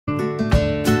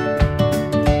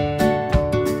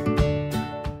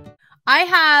I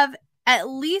have at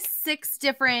least 6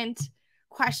 different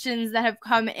questions that have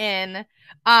come in.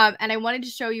 And I wanted to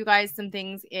show you guys some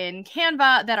things in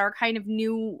Canva that are kind of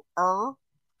newer.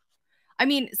 I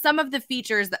mean, some of the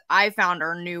features that I found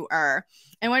are newer.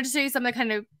 I wanted to show you some of the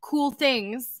kind of cool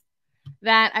things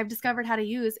that I've discovered how to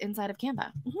use inside of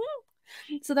Canva.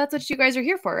 So that's what you guys are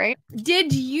here for, right?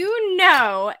 Did you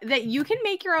know that you can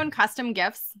make your own custom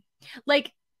GIFs?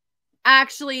 Like,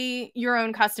 actually your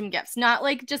own custom GIFs, not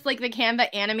like just like the Canva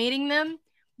animating them,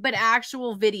 but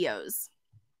actual videos.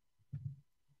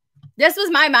 This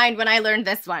was my mind when I learned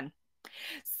this one.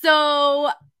 So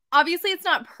obviously it's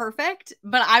not perfect,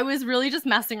 but I was really just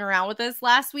messing around with this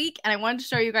last week and I wanted to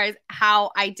show you guys how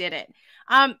I did it.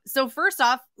 So first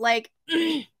off, like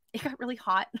it got really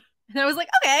hot. And I was like,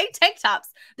 okay, tank tops.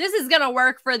 This is going to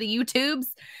work for the YouTubes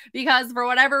because for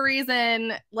whatever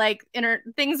reason, like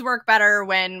things work better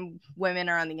when women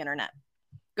are on the internet.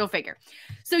 Go figure.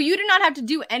 So you do not have to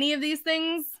do any of these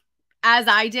things as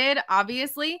I did,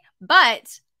 obviously, but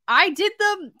I did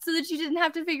them so that you didn't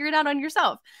have to figure it out on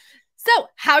yourself. So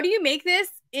how do you make this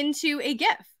into a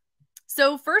GIF?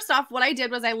 So first off, what I did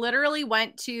was I literally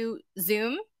went to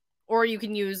Zoom, or you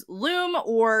can use Loom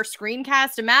or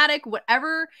Screencast-O-Matic,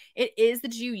 whatever it is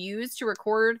that you use to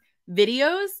record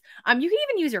videos. You can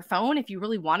even use your phone if you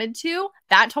really wanted to.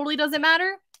 That totally doesn't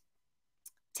matter.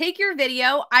 Take your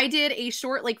video. I did a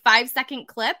short, like 5-second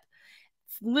clip.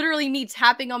 It's literally me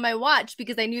tapping on my watch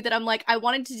because I knew that I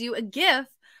wanted to do a GIF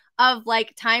of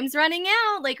like time's running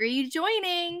out. Like, are you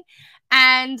joining?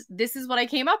 And this is what I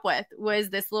came up with, was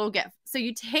this little GIF. So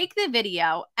you take the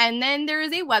video and then there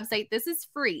is a website. This is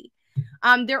free.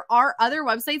 There are other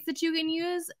websites that you can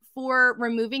use for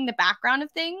removing the background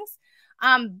of things.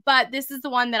 But this is the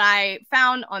one that I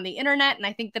found on the internet and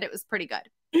I think that it was pretty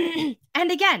good.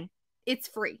 And again, it's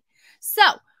free. So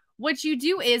what you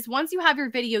do is once you have your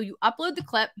video, you upload the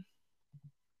clip.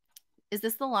 Is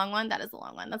this the long one? That is the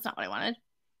long one. That's not what I wanted.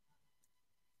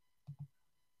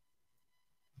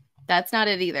 That's not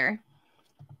it either.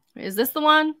 Is this the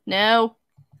one? No.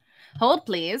 Hold,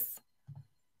 please.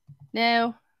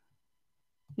 No.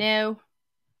 No.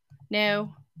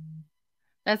 No.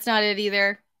 That's not it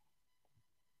either.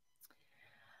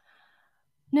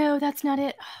 No, that's not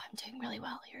it. Oh, I'm doing really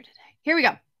well here today. Here we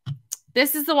go.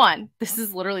 This is the one. This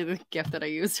is literally the GIF that I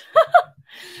used.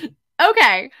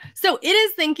 Okay. So it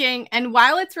is thinking, and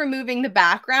while it's removing the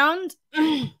background,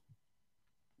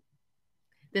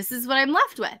 this is what I'm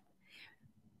left with.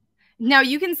 Now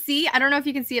you can see, I don't know if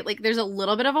you can see it, like there's a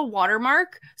little bit of a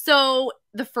watermark. So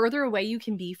the further away you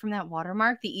can be from that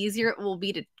watermark, the easier it will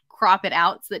be to crop it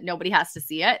out so that nobody has to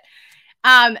see it.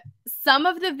 Some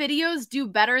of the videos do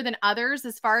better than others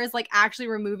as far as like actually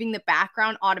removing the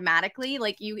background automatically.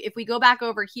 Like if we go back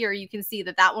over here, you can see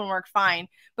that that one worked fine.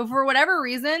 But for whatever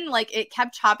reason, like it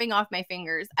kept chopping off my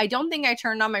fingers. I don't think I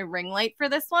turned on my ring light for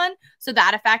this one, so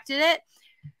that affected it.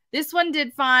 This one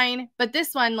did fine, but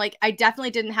this one, like I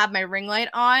definitely didn't have my ring light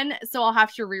on, so I'll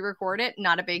have to re-record it.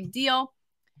 Not a big deal.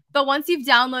 But once you've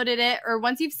downloaded it or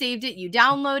once you've saved it, you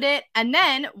download it. And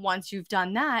then once you've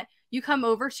done that, you come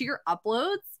over to your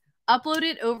uploads, upload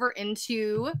it over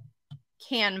into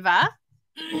Canva.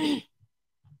 And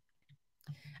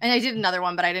I did another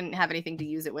one, but I didn't have anything to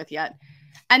use it with yet.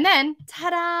 And then,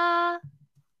 ta-da!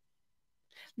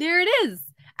 There it is.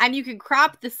 And you can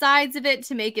crop the sides of it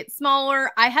to make it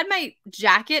smaller. I had my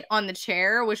jacket on the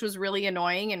chair, which was really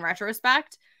annoying in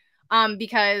retrospect,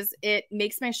 because it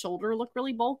makes my shoulder look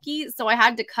really bulky. So I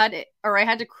had to cut it, or I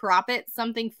had to crop it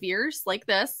something fierce like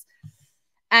this.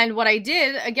 And what I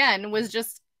did, again, was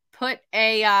just put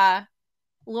a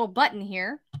little button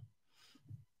here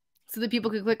so that people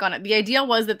could click on it. The idea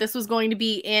was that this was going to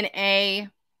be in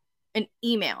an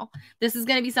email. This is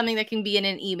going to be something that can be in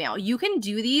an email. You can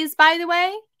do these, by the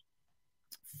way,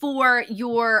 for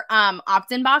your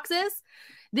opt-in boxes.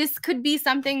 This could be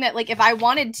something that, like, if I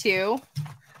wanted to,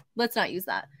 let's not use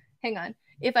that. Hang on.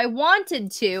 If I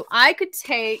wanted to, I could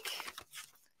take,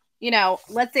 you know,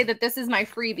 let's say that this is my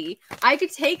freebie. I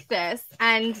could take this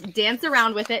and dance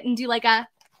around with it and do like a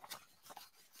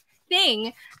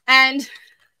thing. And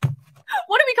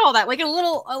what do we call that? Like a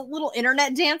little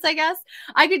internet dance, I guess.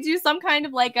 I could do some kind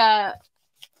of like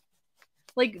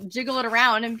jiggle it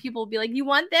around and people will be like, you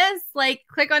want this? Like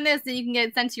click on this and you can get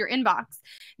it sent to your inbox.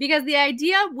 Because the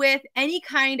idea with any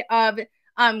kind of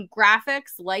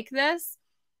graphics like this,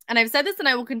 and I've said this and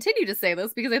I will continue to say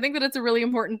this because I think that it's a really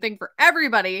important thing for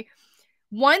everybody.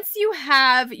 Once you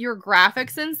have your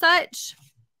graphics and such,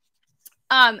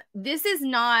 this is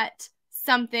not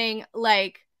something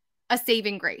like a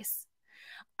saving grace.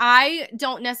 I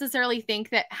don't necessarily think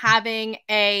that having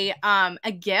a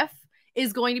GIF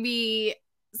is going to be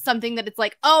something that it's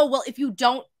like, oh, well, if you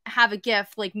don't have a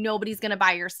gift, like nobody's going to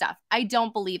buy your stuff. I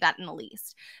don't believe that in the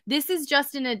least. This is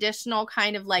just an additional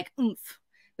kind of like oomph.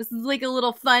 This is like a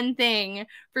little fun thing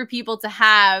for people to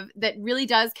have that really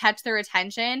does catch their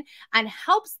attention and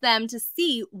helps them to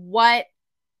see what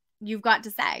you've got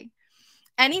to say.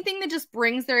 Anything that just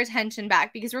brings their attention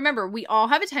back. Because remember, we all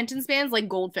have attention spans like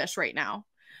goldfish right now.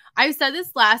 I said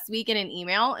this last week in an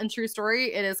email, and true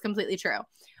story, it is completely true.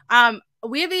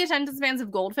 We have the attention spans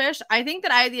of goldfish. I think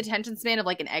that I have the attention span of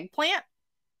like an eggplant.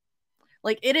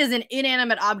 Like it is an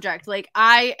inanimate object. Like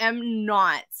I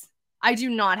do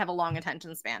not have a long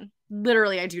attention span.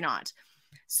 Literally, I do not.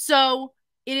 So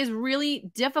it is really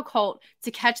difficult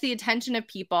to catch the attention of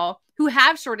people who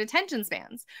have short attention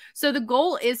spans. So the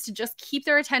goal is to just keep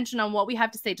their attention on what we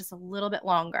have to say just a little bit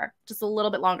longer,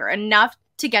 enough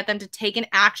to get them to take an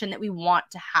action that we want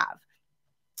to have.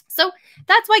 So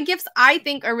that's why GIFs, I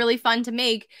think, are really fun to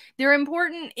make. They're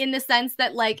important in the sense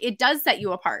that like it does set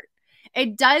you apart.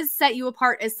 It does set you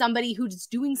apart as somebody who's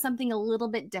doing something a little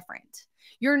bit different.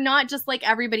 You're not just like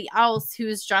everybody else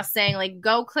who's just saying like,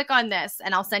 go click on this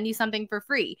and I'll send you something for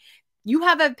free. You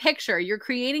have a picture. You're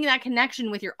creating that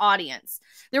connection with your audience.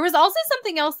 There was also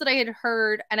something else that I had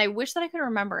heard, and I wish that I could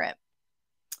remember it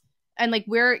and like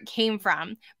where it came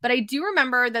from. But I do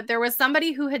remember that there was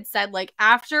somebody who had said like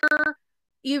after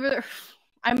either,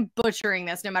 I'm butchering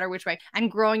this no matter which way,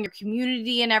 and growing your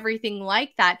community and everything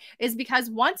like that is because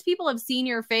once people have seen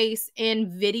your face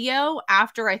in video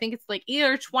after, I think it's like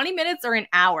either 20 minutes or an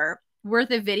hour worth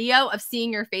of video of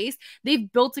seeing your face,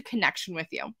 they've built a connection with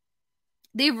you.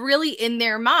 They've really, in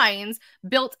their minds,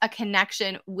 built a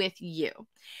connection with you.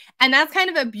 And that's kind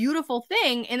of a beautiful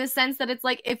thing in the sense that it's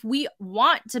like, if we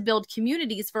want to build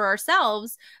communities for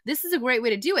ourselves, this is a great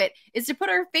way to do it, is to put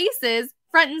our faces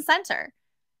front and center.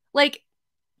 Like,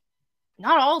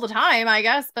 not all the time, I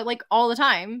guess, but like all the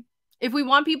time. If we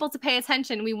want people to pay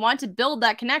attention, we want to build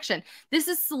that connection. This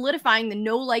is solidifying the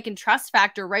know, like, and trust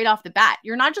factor right off the bat.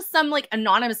 You're not just some like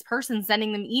anonymous person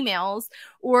sending them emails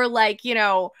or like, you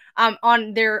know,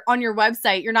 on your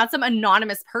website. You're not some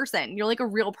anonymous person. You're like a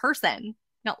real person.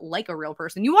 Not like a real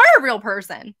person. You are a real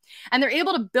person. And they're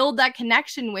able to build that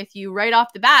connection with you right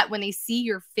off the bat when they see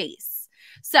your face.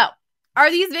 So are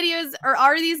these videos or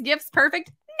are these GIFs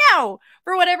perfect? No.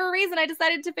 For whatever reason, I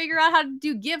decided to figure out how to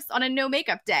do GIFs on a no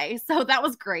makeup day. So that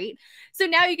was great. So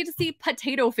now you get to see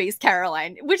potato face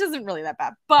Caroline, which isn't really that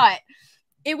bad, but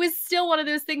it was still one of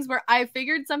those things where I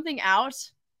figured something out.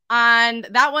 And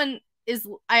that one is,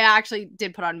 I actually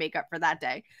did put on makeup for that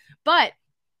day, but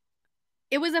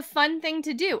it was a fun thing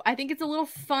to do. I think it's a little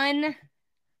fun.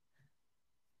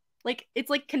 Like, it's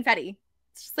like confetti.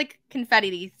 It's just like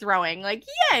confetti throwing. Like,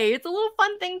 yay, it's a little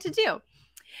fun thing to do.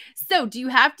 So do you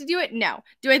have to do it? No.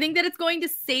 Do I think that it's going to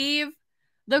save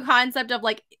the concept of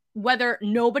like whether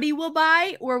nobody will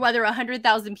buy or whether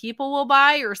 100,000 people will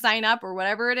buy or sign up or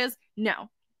whatever it is? No.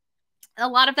 A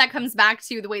lot of that comes back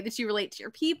to the way that you relate to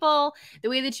your people, the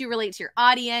way that you relate to your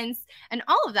audience, and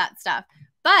all of that stuff.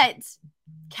 But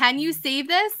can you save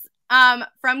this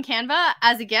from Canva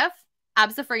as a GIF?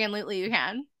 Absolutely you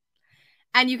can.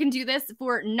 And you can do this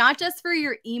for not just for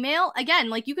your email. Again,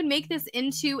 like you can make this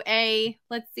into a,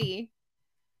 let's see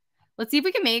if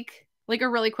we can make like a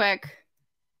really quick,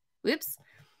 whoops.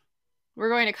 We're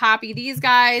going to copy these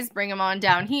guys, bring them on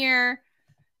down here,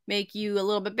 make you a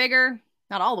little bit bigger,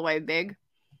 not all the way big.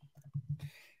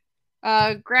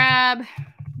 Grab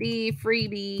the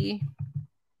freebie.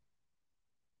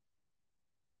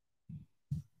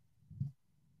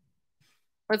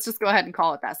 Let's just go ahead and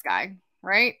call it this guy,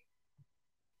 right?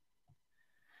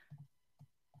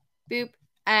 Boop.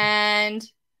 And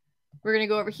we're going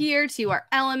to go over here to our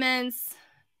elements.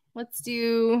 Let's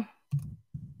see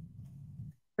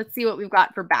what we've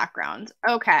got for background.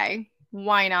 Okay.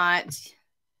 Why not?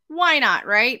 Why not,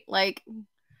 right? Like, can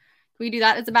we do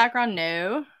that as a background?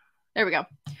 No. There we go.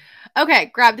 Okay.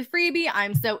 Grab the freebie.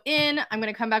 I'm so in. I'm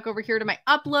going to come back over here to my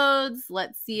uploads.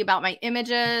 Let's see about my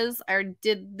images. I already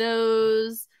did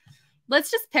those.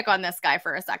 Let's just pick on this guy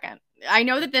for a second. I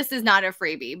know that this is not a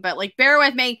freebie, but like, bear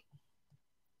with me.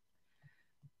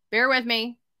 Bear with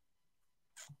me.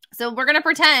 So we're going to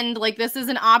pretend like this is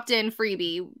an opt-in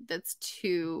freebie. That's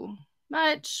too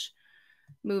much.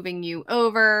 Moving you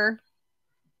over.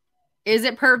 Is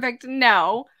it perfect?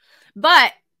 No.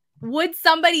 But would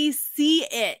somebody see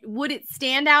it? Would it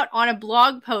stand out on a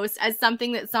blog post as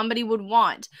something that somebody would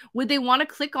want? Would they want to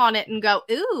click on it and go,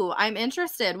 ooh, I'm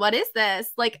interested. What is this?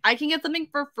 Like, I can get something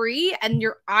for free, and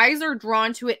your eyes are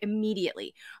drawn to it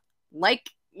immediately. Like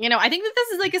you know, I think that this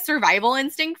is like a survival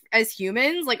instinct as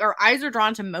humans. Like our eyes are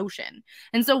drawn to motion.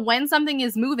 And so when something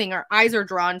is moving, our eyes are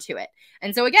drawn to it.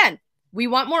 And so again, we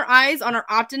want more eyes on our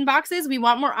opt-in boxes. We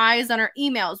want more eyes on our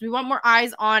emails. We want more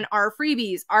eyes on our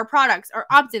freebies, our products, our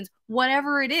opt-ins,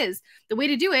 whatever it is. The way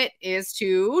to do it is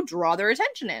to draw their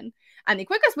attention in. And the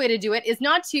quickest way to do it is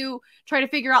not to try to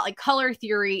figure out like color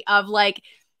theory of like,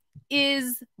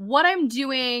 is what I'm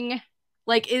doing,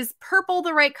 like, is purple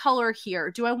the right color here?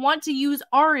 Do I want to use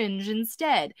orange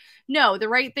instead? No, the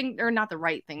right thing, or not the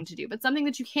right thing to do, but something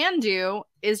that you can do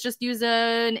is just use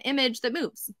an image that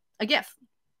moves, a GIF.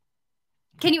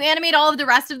 Can you animate all of the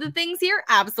rest of the things here?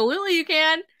 Absolutely you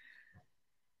can.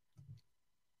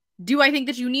 Do I think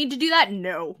that you need to do that?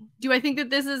 No. Do I think that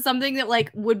this is something that like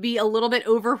would be a little bit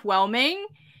overwhelming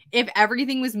if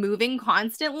everything was moving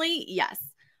constantly? Yes.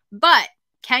 But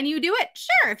can you do it?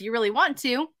 Sure, if you really want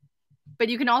to. But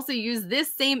you can also use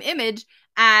this same image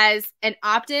as an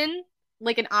opt-in,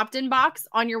 like an opt-in box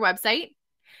on your website.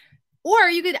 Or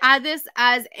you could add this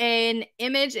as an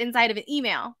image inside of an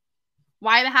email.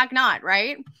 Why the heck not,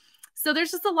 right? So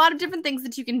there's just a lot of different things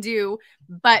that you can do,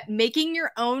 but making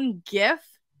your own GIF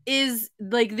is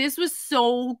like, this was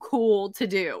so cool to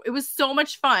do. It was so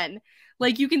much fun.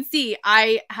 Like you can see,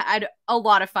 I had a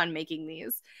lot of fun making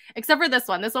these, except for this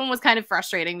one. This one was kind of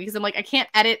frustrating because I'm like, I can't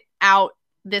edit out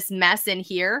this mess in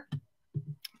here.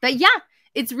 But yeah,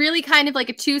 it's really kind of like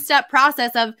a two-step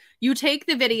process of you take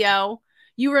the video,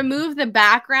 you remove the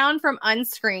background from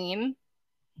unscreen,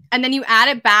 and then you add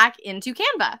it back into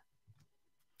Canva.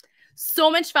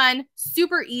 So much fun,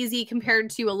 super easy compared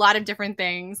to a lot of different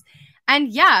things. And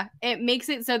yeah, it makes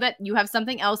it so that you have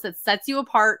something else that sets you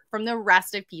apart from the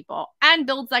rest of people and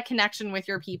builds that connection with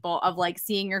your people of like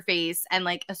seeing your face and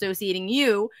like associating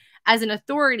you as an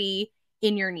authority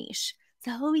in your niche.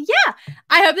 So yeah,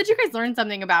 I hope that you guys learned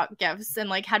something about GIFs and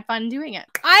like had fun doing it.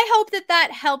 I hope that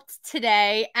that helped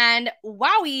today. And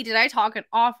wowie, did I talk an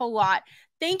awful lot.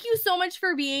 Thank you so much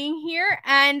for being here.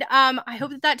 And I hope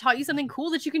that that taught you something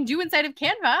cool that you can do inside of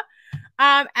Canva.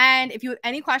 And if you have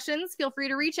any questions, feel free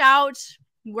to reach out.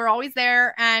 We're always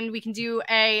there and we can do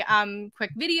a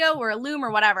quick video or a Loom or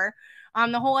whatever.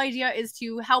 The whole idea is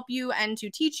to help you and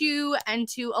to teach you and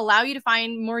to allow you to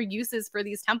find more uses for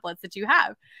these templates that you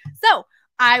have. So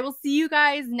I will see you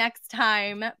guys next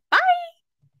time. Bye.